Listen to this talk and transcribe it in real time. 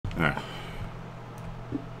Ah.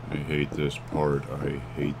 I hate this part. I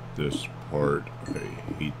hate this part. I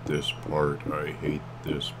hate this part. I hate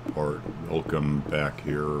this part. Welcome back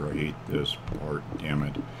here. I hate this part. Damn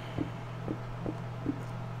it.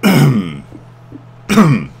 I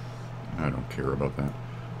don't care about that.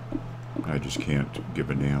 I just can't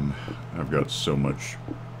give a damn. I've got so much.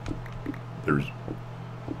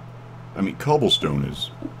 I mean, cobblestone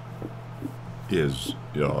is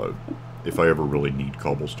if I ever really need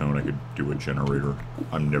cobblestone, I could do a generator.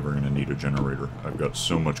 I'm never going to need a generator. I've got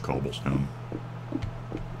so much cobblestone.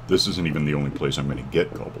 This isn't even the only place I'm going to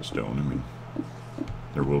get cobblestone. I mean,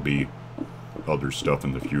 there will be other stuff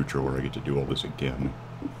in the future where I get to do all this again.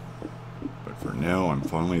 But for now, I'm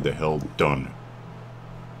finally the hell done.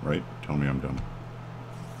 Right? Tell me I'm done.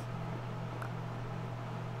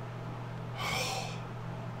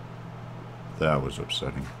 That was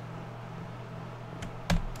upsetting.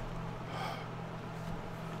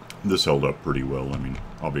 This held up pretty well. I mean,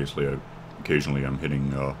 obviously, occasionally I'm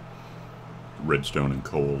hitting redstone and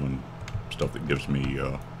coal and stuff that gives me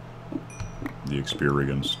the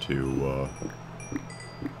experience to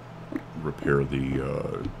repair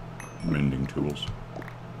the mending tools.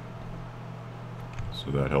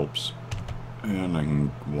 So that helps. And I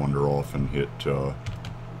can wander off and hit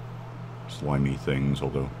slimy things,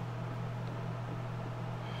 although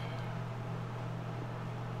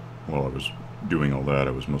while I was doing all that,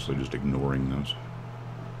 I was mostly just ignoring those.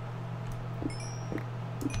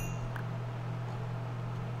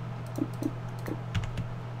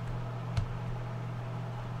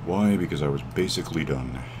 Why? Because I was basically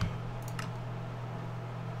done.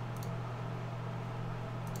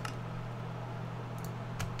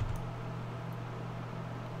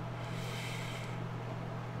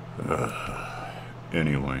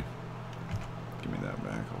 Anyway, give me that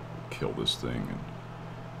back. I'll kill this thing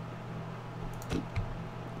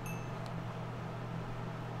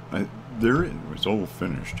and it's all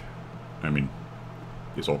finished. I mean,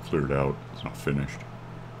 it's all cleared out. It's not finished.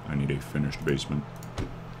 I need a finished basement,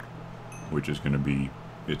 which is going to be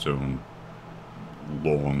its own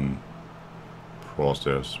long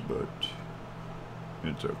process, but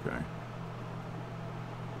it's okay.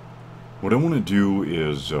 What I want to do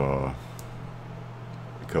is a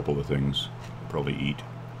couple of things. I'll probably eat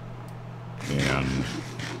and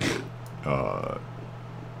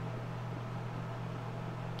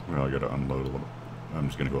well, I gotta unload a little. I'm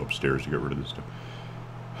just gonna go upstairs to get rid of this stuff.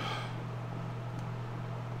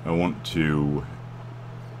 I want to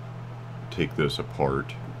take this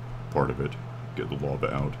apart, part of it, get the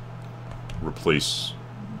lava out, replace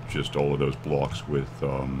just all of those blocks with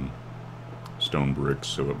stone bricks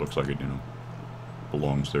so it looks like it, you know,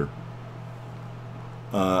 belongs there.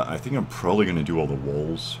 I think I'm probably gonna do all the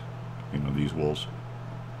walls, you know, these walls.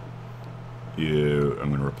 Yeah, I'm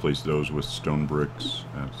going to replace those with stone bricks.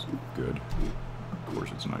 That's good. Of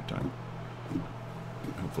course, it's nighttime.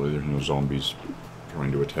 Hopefully there's no zombies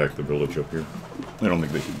trying to attack the village up here. I don't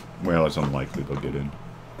think they can. Well, it's unlikely they'll get in.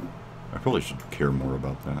 I probably should care more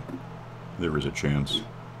about that. There is a chance.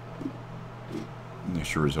 They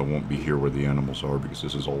sure as hell won't be here where the animals are because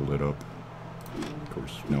this is all lit up. Of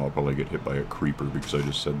course, now I'll probably get hit by a creeper because I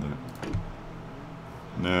just said that.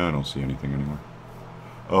 No, I don't see anything anywhere.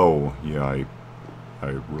 Oh, yeah, I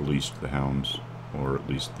released the hounds, or at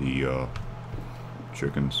least the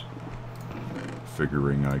chickens,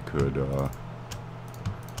 figuring I could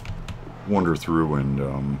wander through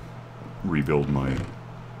and rebuild my,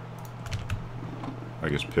 I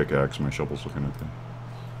guess, pickaxe. My shovel's looking okay.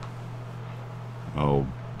 I'll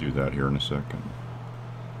do that here in a second.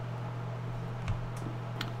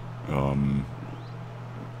 Let me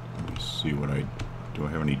see what do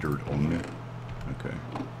I have any dirt on me? Okay.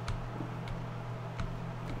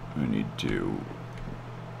 I need to...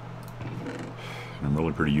 I'm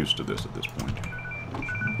really pretty used to this at this point.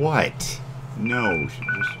 What? No,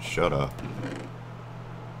 just shut up.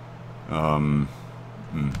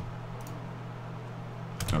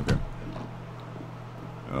 Okay.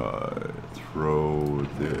 Throw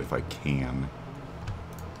the... if I can.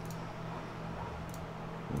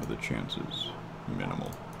 What are the chances?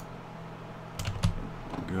 Minimal.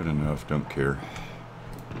 Good enough, don't care.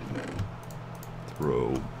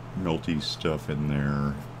 Throw melty stuff in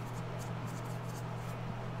there.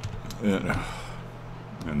 And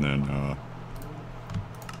then,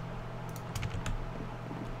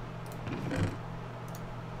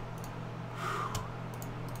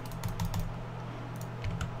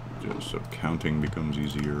 just so counting becomes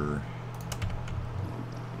easier.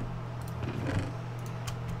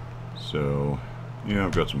 So, yeah,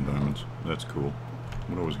 I've got some diamonds. That's cool.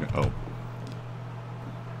 What I was gonna... oh.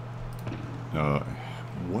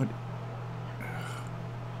 What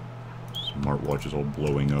smartwatch is all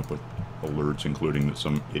blowing up with alerts, including that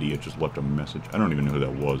some idiot just left a message. I don't even know who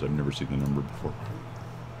that was. I've never seen the number before.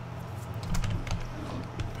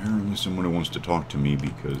 Apparently someone who wants to talk to me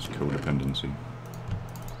because codependency.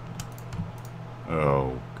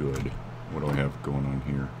 Oh, good. What do I have going on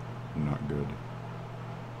here? Not good.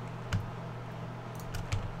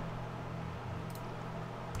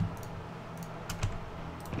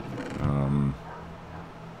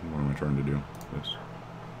 What am I trying to do? This.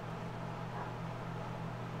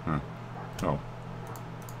 Huh. Oh.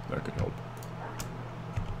 That could help.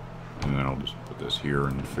 And then I'll just put this here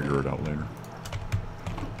and figure it out later.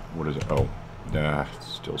 What is it? Oh.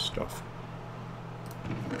 Still stuff.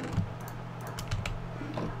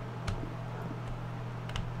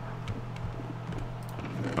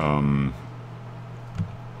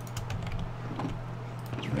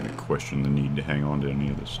 Trying to question the need to hang on to any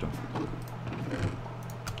of this stuff.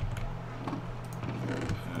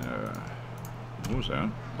 What was that?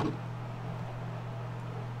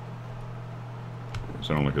 It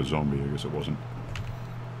sounded like a zombie. I guess it wasn't.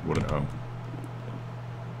 What? Oh.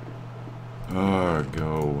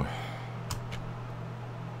 Go.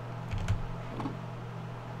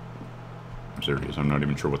 I'm serious. I'm not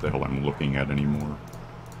even sure what the hell I'm looking at anymore.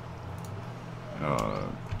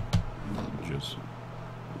 Just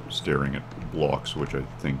staring at blocks, which I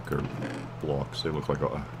think are blocks. They look like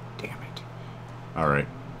a... damn it. Alright.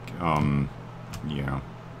 Yeah.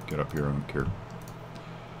 Get up here, I don't care.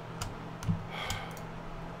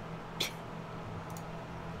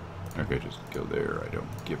 Okay, just go there. I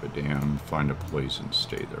don't give a damn. Find a place and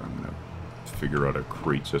stay there. I'm gonna figure out a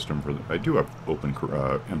crate system for the... I do have open,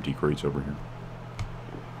 empty crates over here.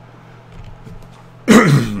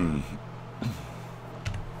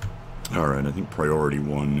 Alright, I think priority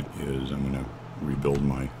one is I'm gonna rebuild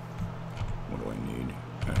my... What do I need?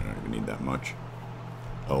 I don't even need that much.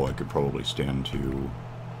 Oh, I could probably stand to...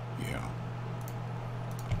 Yeah.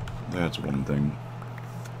 That's one thing.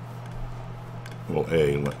 Well,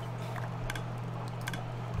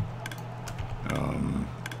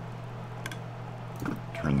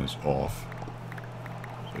 turn this off.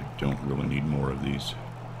 So I don't really need more of these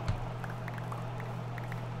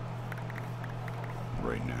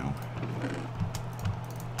right now.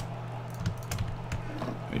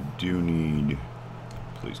 I do need...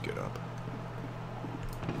 Please get up.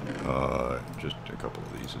 Just a couple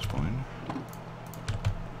of these is fine.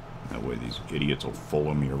 That way these idiots will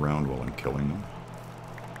follow me around while I'm killing them.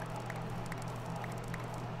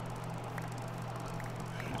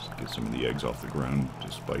 Just get some of the eggs off the ground,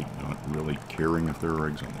 despite not really caring if there are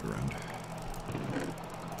eggs on the ground.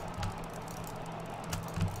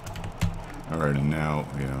 Alright, and now,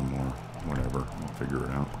 yeah, more, whatever, I'll figure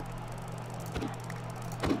it out.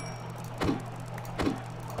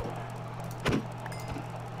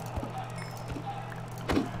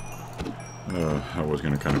 I was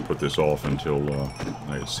going to kind of put this off until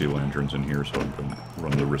I had sea lanterns in here so I couldn't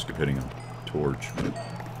run the risk of hitting a torch, but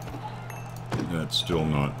that's still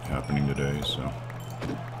not happening today, so...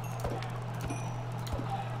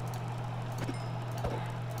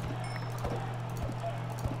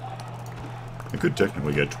 I could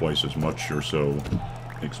technically get twice as much or so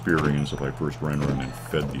experience if I first ran around and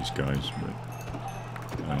fed these guys, but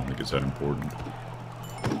I don't think it's that important.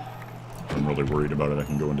 I'm really worried about it. I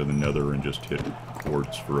can go into the nether and just hit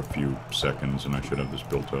quartz for a few seconds and I should have this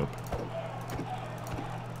built up.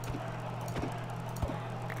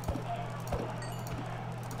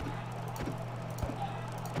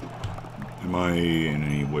 Am I in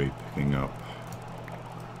any way picking up?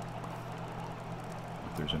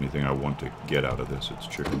 If there's anything I want to get out of this, it's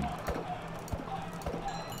chicken.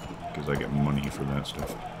 Because I get money for that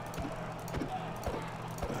stuff.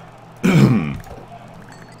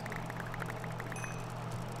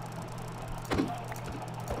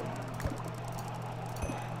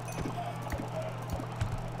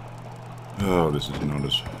 Oh, this is not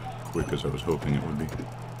as quick as I was hoping it would be.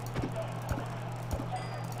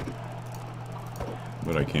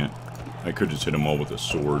 But I can't. I could just hit them all with a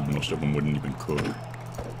sword. Most of them wouldn't even cook.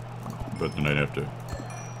 But then I'd have to...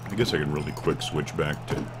 I guess I could really quick switch back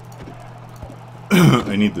to...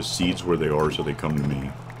 I need the seeds where they are so they come to me.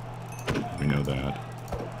 We know that.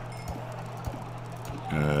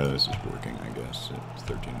 This is working, I guess. It's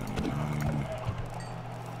 $13.99.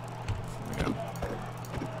 Yeah.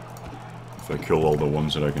 If I kill all the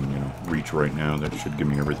ones that I can, reach right now, that should give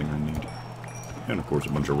me everything I need. And, of course, a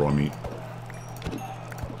bunch of raw meat.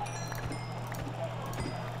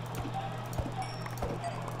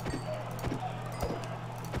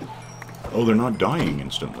 Oh, they're not dying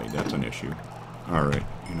instantly. That's an issue. Alright,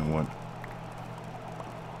 you know what?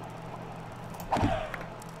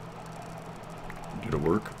 that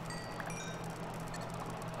work?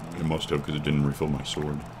 It must have, because it didn't refill my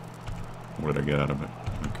sword. What did I get out of it?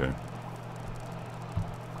 Okay.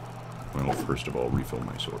 Well, first of all, refill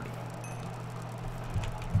my sword.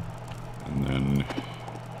 And then...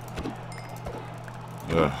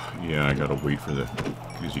 yeah, I gotta wait for the...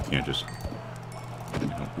 Because you can't just... You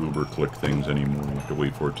know, Uber click things anymore. You have to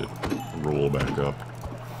wait for it to roll back up.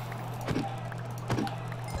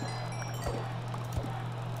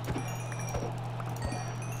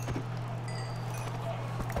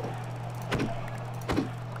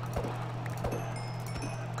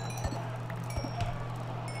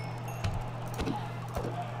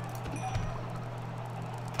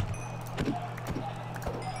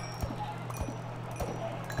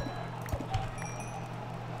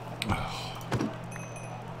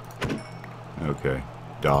 Okay,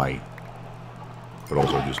 die. But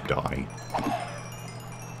also just die.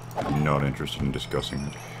 I'm not interested in discussing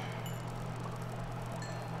it.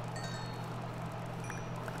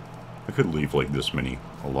 I could leave like this many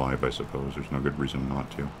alive, I suppose. There's no good reason not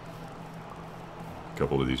to. A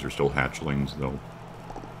couple of these are still hatchlings. They'll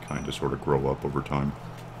kind of sort of grow up over time.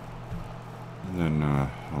 And then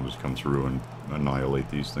I'll just come through and annihilate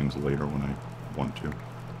these things later when I want to.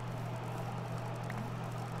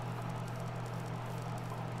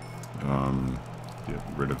 Get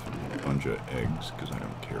rid of a bunch of eggs, because I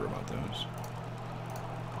don't care about those.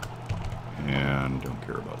 And don't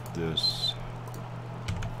care about this.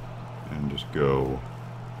 And just go...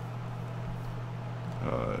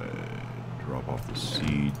 drop off the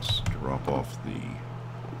seeds, drop off the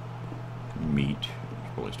meat.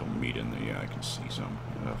 There's probably still meat in there. Yeah, I can see some.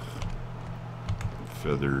 Ugh.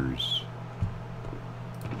 Feathers.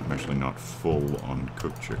 I'm actually not full on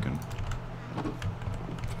cooked chicken.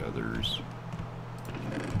 Feathers.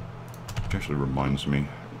 Which actually reminds me,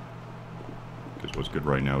 because what's good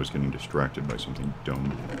right now is getting distracted by something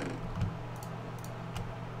dumb.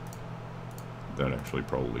 That actually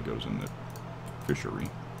probably goes in the fishery.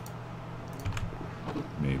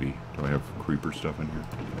 Maybe. Do I have creeper stuff in here?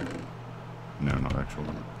 No, not actually.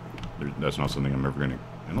 That's not something I'm ever going to...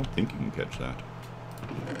 I don't think you can catch that.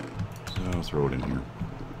 So I'll throw it in here.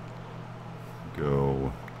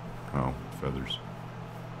 Go... Oh, feathers.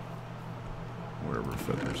 Wherever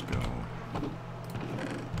feathers go.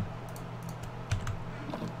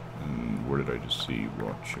 And where did I just see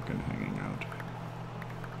raw chicken hanging out?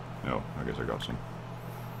 Oh, I guess I got some.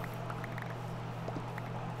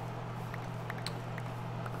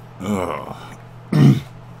 Oh,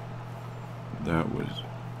 that was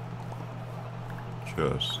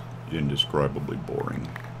just indescribably boring.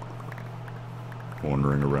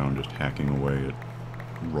 Wandering around just hacking away at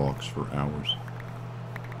rocks for hours.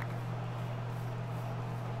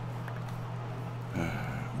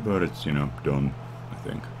 But it's, you know, done, I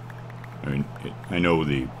think. I mean, I know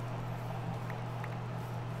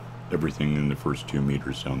everything in the first 2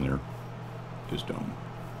 meters down there is done.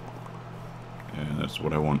 And that's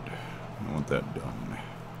what I want. I want that done.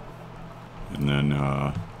 And then,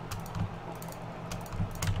 oh,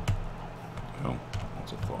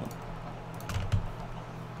 that's a thought.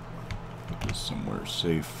 Put this somewhere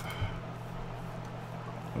safe.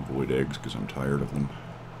 Avoid eggs, because I'm tired of them.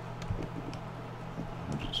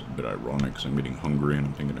 Which is a bit ironic, because I'm getting hungry and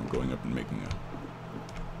I'm thinking of going up and making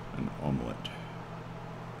an omelet.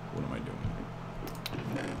 What am I doing?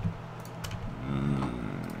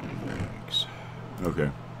 Eggs.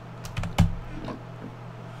 Okay.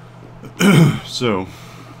 So,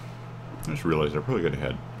 I just realized I probably could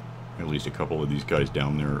have had at least a couple of these guys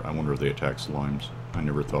down there. I wonder if they attack slimes. I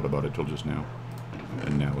never thought about it till just now.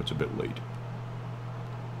 And now it's a bit late.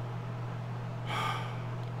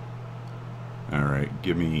 Alright,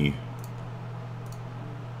 give me...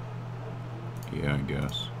 Yeah, I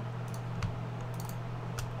guess.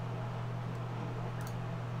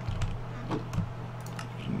 There's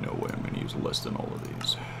no way I'm going to use less than all of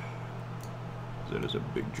these. That is a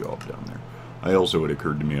big job down there. I also, it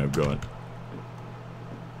occurred to me, I've got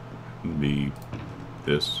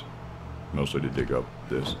this, mostly to dig up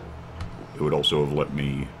this. It would also have let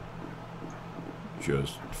me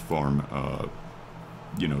just farm,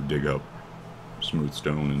 you know, dig up smooth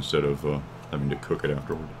stone instead of having to cook it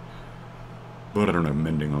afterward. But I don't have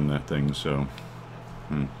mending on that thing, so...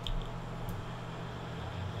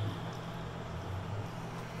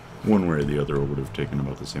 One way or the other, it would have taken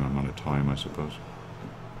about the same amount of time, I suppose.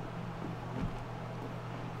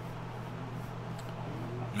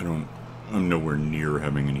 I'm nowhere near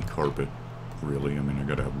having any carpet, really. I mean, I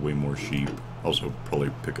gotta have way more sheep. Also, probably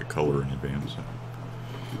pick a color in advance.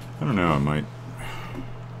 I don't know, I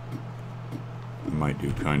might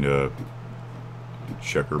do kind of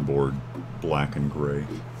checkerboard black and gray.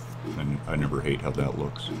 And I never hate how that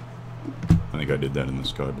looks. I think I did that in the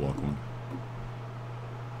Skyblock one.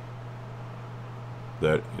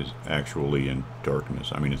 That is actually in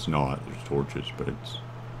darkness. I mean, it's not. There's torches, but it's...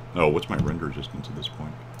 Oh, what's my render resistance at this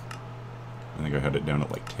point? I think I had it down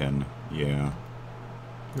at like 10. Yeah.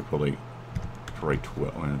 Probably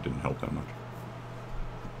 12. And it didn't help that much.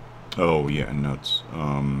 Oh, yeah, nuts. Oh,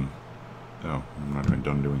 I'm not even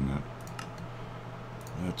done doing that.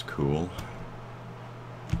 That's cool.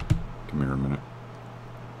 Come here a minute.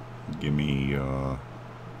 Give me,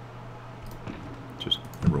 just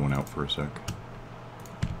everyone out for a sec.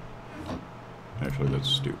 Actually, that's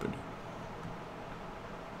stupid.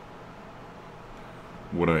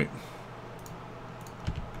 What I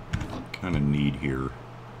kind of need here...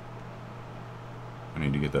 I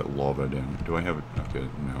need to get that lava down. Do I have it? Okay,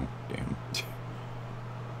 no. Damn.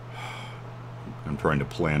 I'm trying to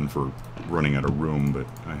plan for running out of room, but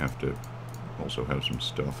I have to also have some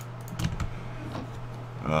stuff.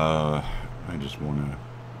 I just want to...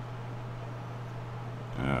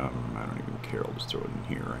 I don't even care. I'll just throw it in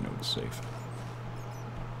here. I know it's safe.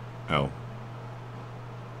 Oh.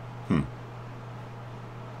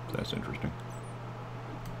 That's interesting.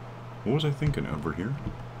 What was I thinking? Over here?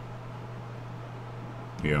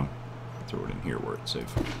 Yeah. Throw it in here where it's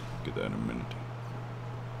safe. Get that in a minute.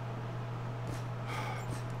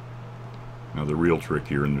 Now the real trick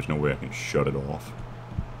here, and there's no way I can shut it off,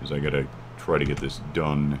 is I gotta try to get this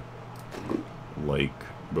done, like,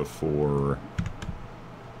 before...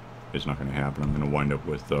 It's not gonna happen. I'm gonna wind up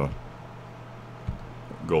with,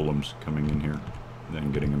 golems coming in here,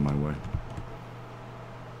 then getting in my way.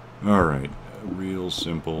 Alright, real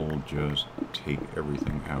simple, just take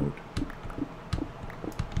everything out.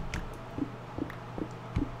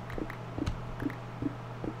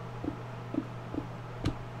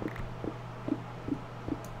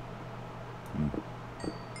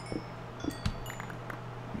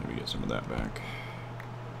 Maybe get some of that back.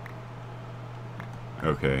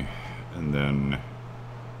 Okay, and then...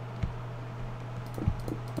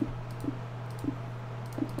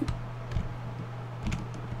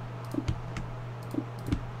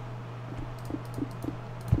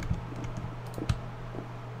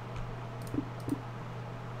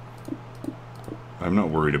 I'm not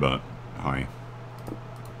worried about... Hi.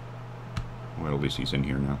 Well, at least he's in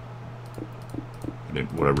here now.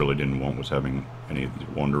 What I really didn't want was having any of these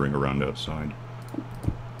wandering around outside.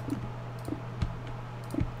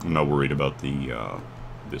 I'm not worried about the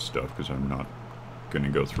this stuff, because I'm not going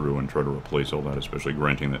to go through and try to replace all that, especially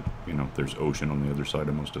granting that, you know, there's ocean on the other side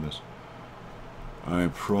of most of this. I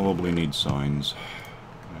probably need signs.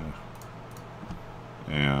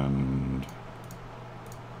 And...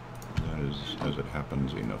 that is, as it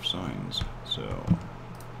happens, enough signs. So,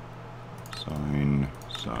 sign,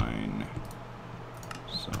 sign,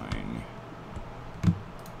 sign.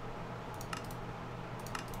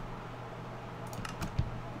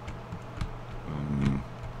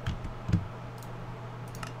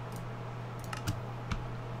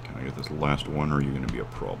 Can I get this last one, or are you going to be a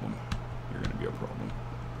problem? You're going to be a problem.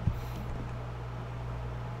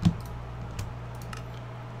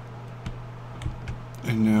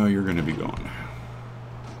 And now you're going to be gone.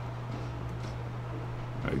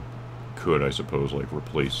 I could, I suppose, like,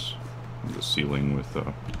 replace the ceiling with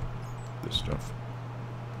this stuff.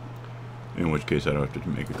 In which case I'd have to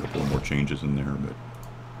make a couple of more changes in there, but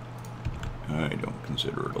I don't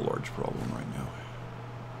consider it a large problem right now.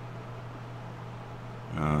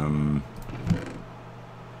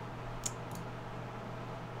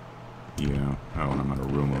 Yeah. Oh, and I'm out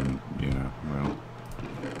of room on... Yeah, well...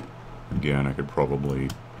 Again, I could probably...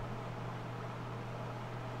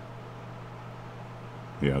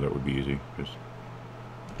 Yeah, that would be easy. Just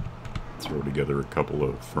throw together a couple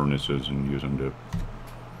of furnaces and use them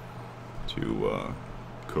to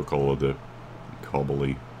cook all of the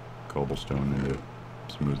cobblestone into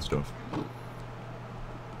smooth stuff.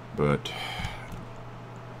 But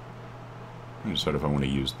I decide if I want to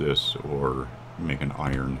use this or make an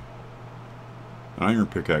iron. An iron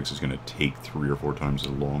pickaxe is going to take 3 or 4 times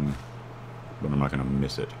as long, but I'm not going to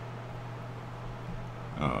miss it.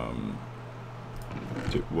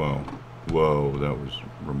 Whoa. Whoa, that was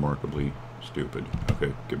remarkably stupid.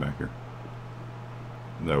 Okay, get back here.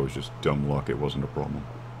 That was just dumb luck, it wasn't a problem.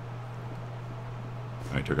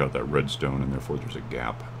 I took out that redstone, and therefore there's a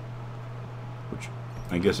gap. Which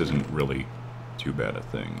I guess isn't really too bad a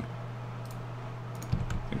thing.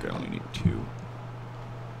 I think I only need 2.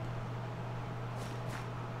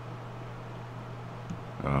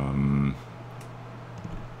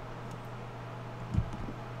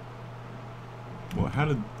 What? How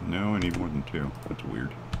did... No, I need more than 2. That's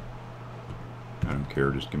weird. I don't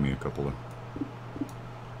care, just give me a couple of...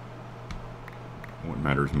 What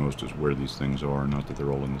matters most is where these things are, not that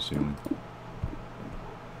they're all in the ceiling.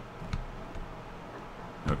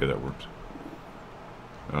 Okay, that works.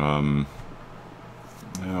 Now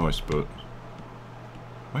I suppose...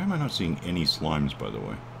 Why am I not seeing any slimes, by the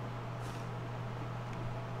way?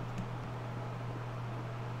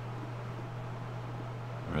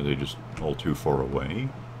 Are they just all too far away?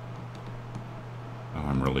 Oh,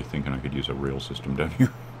 I'm really thinking I could use a rail system down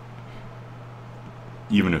here.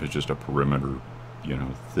 Even if it's just a perimeter, you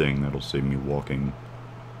know, thing that'll save me walking.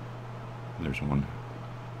 There's one.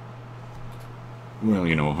 Well,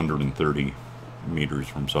 you know, 130 meters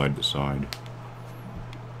from side to side.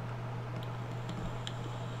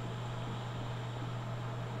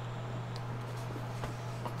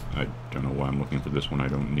 I don't know why I'm looking for this one. I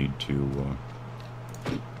don't need to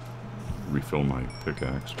refill my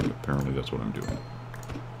pickaxe, but apparently that's what I'm doing.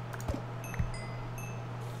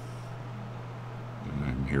 And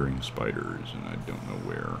I'm hearing spiders, and I don't know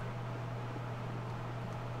where.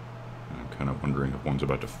 I'm kind of wondering if one's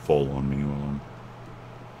about to fall on me while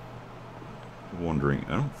I'm wondering.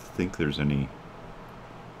 I don't think there's any...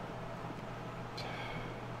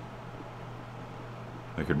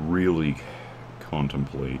 I could really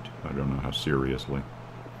contemplate, I don't know how seriously,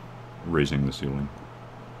 raising the ceiling.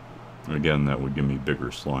 Again, that would give me bigger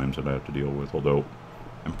slimes that I have to deal with, although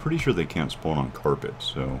I'm pretty sure they can't spawn on carpet,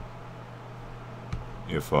 so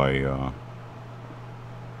if I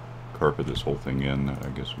carpet this whole thing in, that I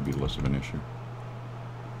guess would be less of an issue.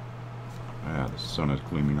 Ah, the sun is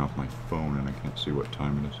gleaming off my phone and I can't see what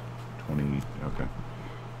time it is. 20, okay.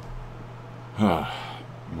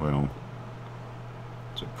 Well,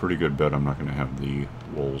 it's a pretty good bet I'm not going to have the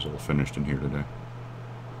walls all finished in here today.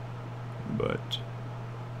 But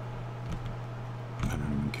I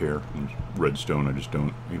don't even care. There's redstone, I just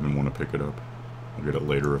don't even want to pick it up. I'll get it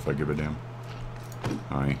later if I give a damn.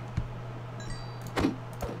 Hi.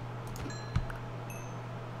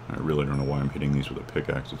 I really don't know why I'm hitting these with a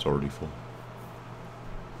pickaxe, it's already full.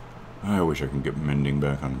 I wish I could get mending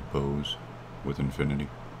back on bows with infinity.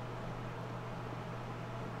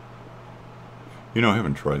 You know, I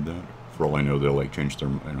haven't tried that. For all I know, they'll like change their,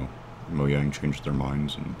 you know, Mojang changed their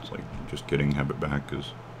minds, and it's like, just kidding, have it back,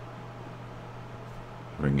 because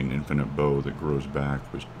having an infinite bow that grows back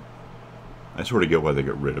was... I sort of get why they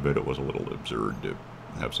got rid of it. It was a little absurd to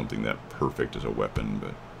have something that perfect as a weapon,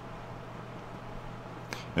 but...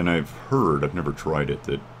 And I've heard, I've never tried it,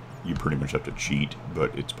 that you pretty much have to cheat,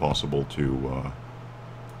 but it's possible to,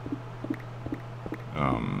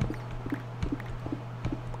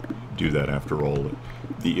 do that after all.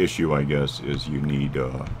 The issue, I guess, is you need,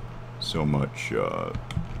 so much,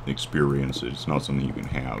 experience. It's not something you can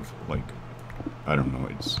have, like, I don't know,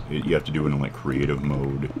 you have to do it in, like, creative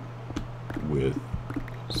mode with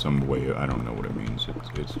some way, I don't know what it means.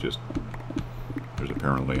 It's just, there's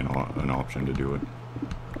apparently an option to do it.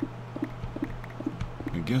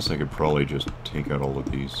 I guess I could probably just take out all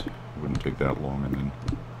of these. It wouldn't take that long, and then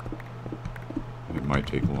it might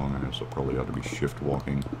take long. I also probably ought to be shift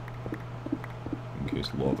walking in case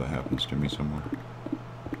lava happens to me somewhere.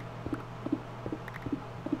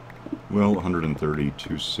 Well, 130,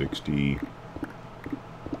 260,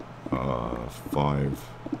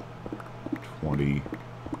 520.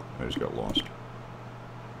 I just got lost.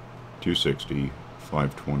 260,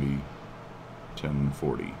 520,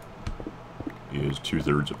 1040. Is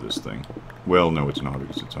 2/3 of this thing. Well, no, it's not,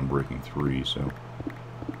 because it's unbreaking 3, so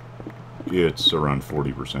it's around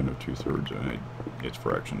 40% of 2/3. It's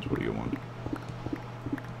fractions. What do you want?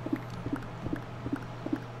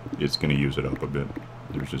 It's going to use it up a bit.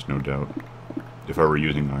 There's just no doubt. If I were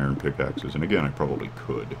using iron pickaxes, and again, I probably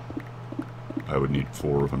could, I would need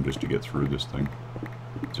 4 of them just to get through this thing,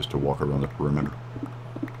 just to walk around the perimeter.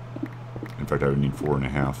 In fact, I would need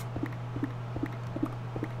 4.5.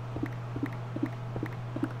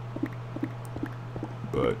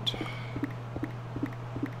 But,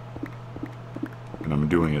 and I'm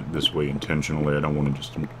doing it this way intentionally. I don't want to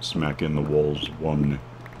just smack in the walls one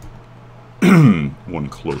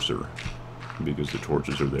closer, because the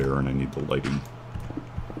torches are there and I need the lighting.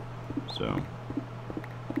 So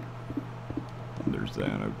there's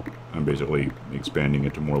that. I'm basically expanding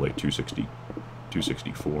it to more like 260,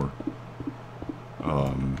 264.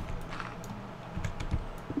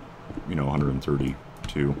 You know,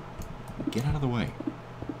 132. Get out of the way.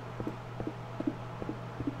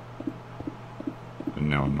 And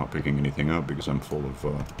now I'm not picking anything up because I'm full of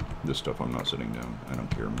this stuff. I'm not sitting down. I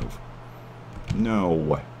don't care. Move.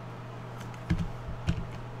 No.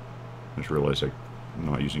 I just realized I I'm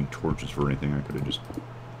not using torches for anything. I could have just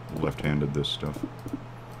left-handed this stuff.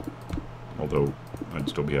 Although, I'd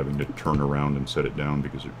still be having to turn around and set it down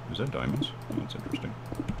because is that diamonds? Oh, that's interesting.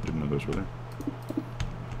 Didn't know those were there.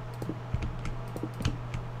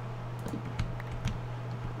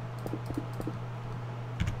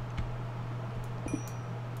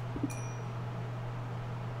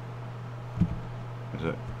 Is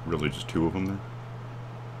that really just 2 of them there?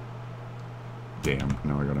 Damn,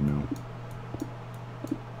 now I gotta know.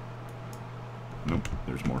 Nope,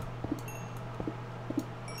 there's more.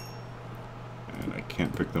 And I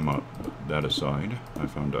can't pick them up, but that aside, I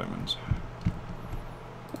found diamonds.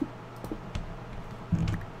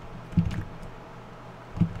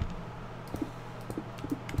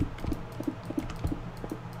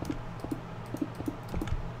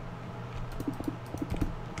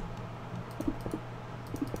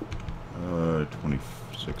 Uh,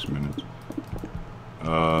 26 minutes. I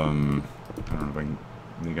don't know if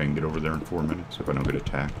I think I can get over there in 4 minutes if I don't get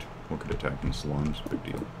attacked. What could attack me? Salons? Big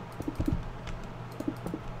deal.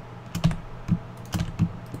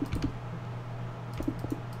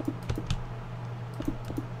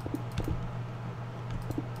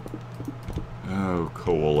 Oh,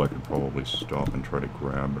 coal I could probably stop and try to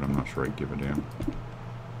grab, but I'm not sure I'd give a damn.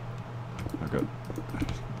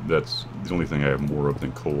 That's the only thing I have more of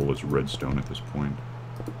than coal is redstone at this point.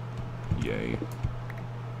 Yay.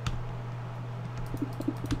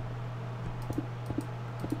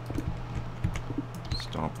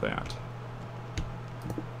 Stop that.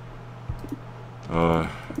 I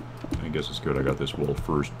guess it's good I got this wall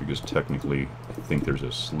first, because technically I think there's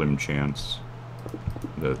a slim chance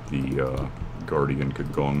that the Guardian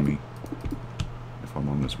could gong me if I'm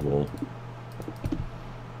on this wall.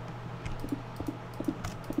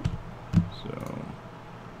 So,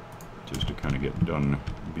 just to kind of get done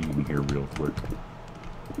being here real quick.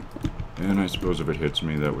 And I suppose if it hits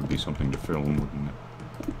me, that would be something to film, wouldn't it?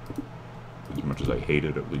 As much as I hate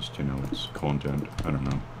it, at least, you know, it's content. I don't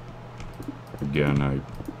know. Again, I'm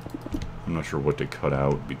not sure what to cut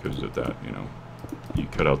out, because of that, you know, you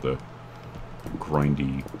cut out the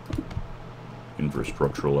grindy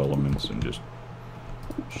infrastructural elements and just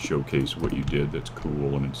showcase what you did that's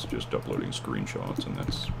cool, and it's just uploading screenshots, and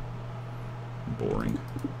that's boring.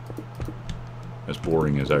 As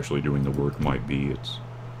boring as actually doing the work might be, it's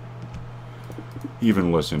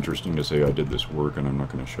even less interesting to say I did this work and I'm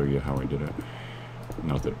not going to show you how I did it.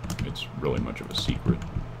 Not that it's really much of a secret.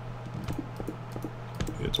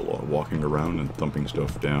 It's a lot of walking around and thumping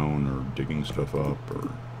stuff down or digging stuff up or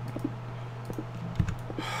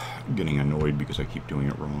getting annoyed because I keep doing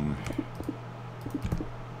it wrong.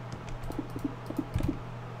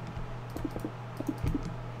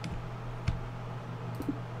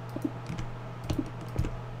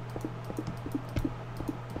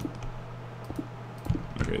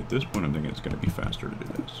 Okay, at this point I'm thinking it's going to be faster to do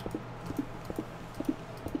this.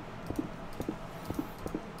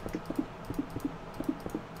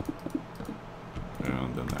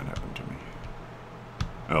 And then that happened to me.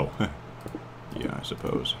 Oh, yeah, I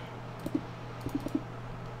suppose.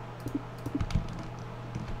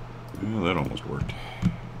 Well, that almost worked.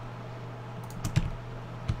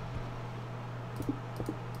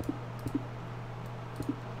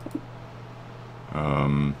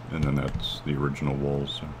 And then that's the original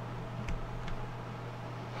walls. So.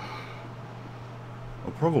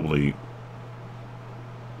 I'll probably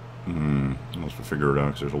almost figure it out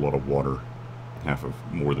because there's a lot of water.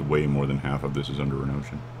 Way more than half of this is under an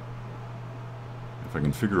ocean. If I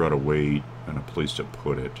can figure out a way and a place to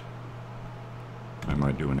put it, I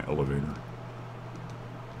might do an elevator.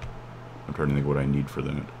 I'm trying to think what I need for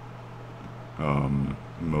that.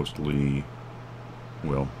 Mostly,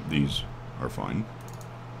 well, these are fine,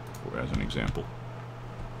 as an example.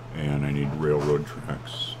 And I need railroad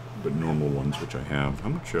tracks, but normal ones, which I have. How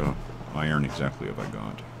much iron exactly have I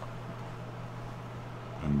got?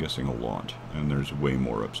 I'm guessing a lot, and there's way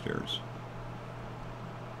more upstairs.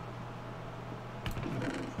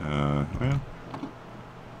 Well,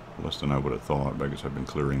 less than I would have thought, but I guess I've been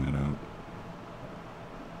clearing that out.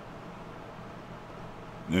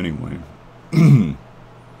 Anyway.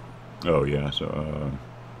 Oh, yeah, so,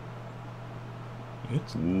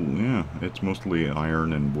 it's mostly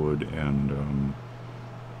iron and wood and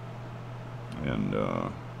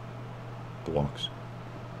blocks.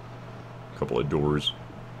 A couple of doors,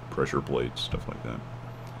 pressure plates, stuff like that.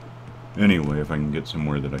 Anyway, if I can get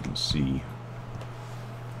somewhere that I can see,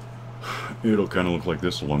 it'll kind of look like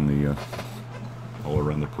this along the, all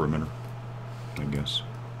around the perimeter, I guess.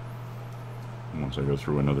 And once I go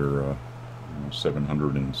through another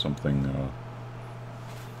 700 and something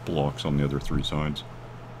blocks on the other 3 sides.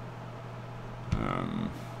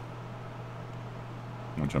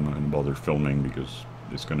 Which I'm not going to bother filming because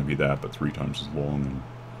it's going to be that, but 3 times as long,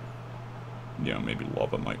 and yeah, maybe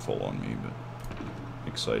lava might fall on me, but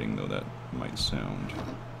exciting though that might sound.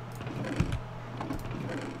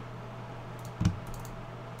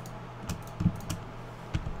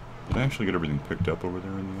 Did I actually get everything picked up over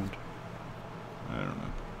there in the end? I don't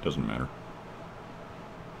know. Doesn't matter.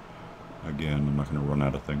 Again, I'm not going to run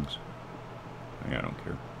out of things. I don't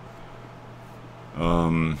care.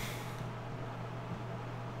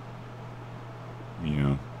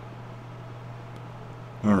 Yeah.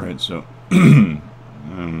 Alright, so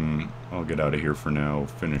I'll get out of here for now,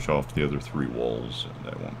 finish off the other 3 walls.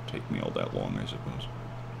 That won't take me all that long, I suppose.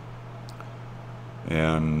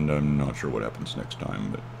 And I'm not sure what happens next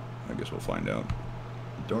time, but I guess we'll find out.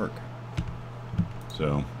 Dark.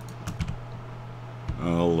 So,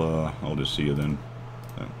 I'll just see you then.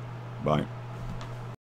 Bye.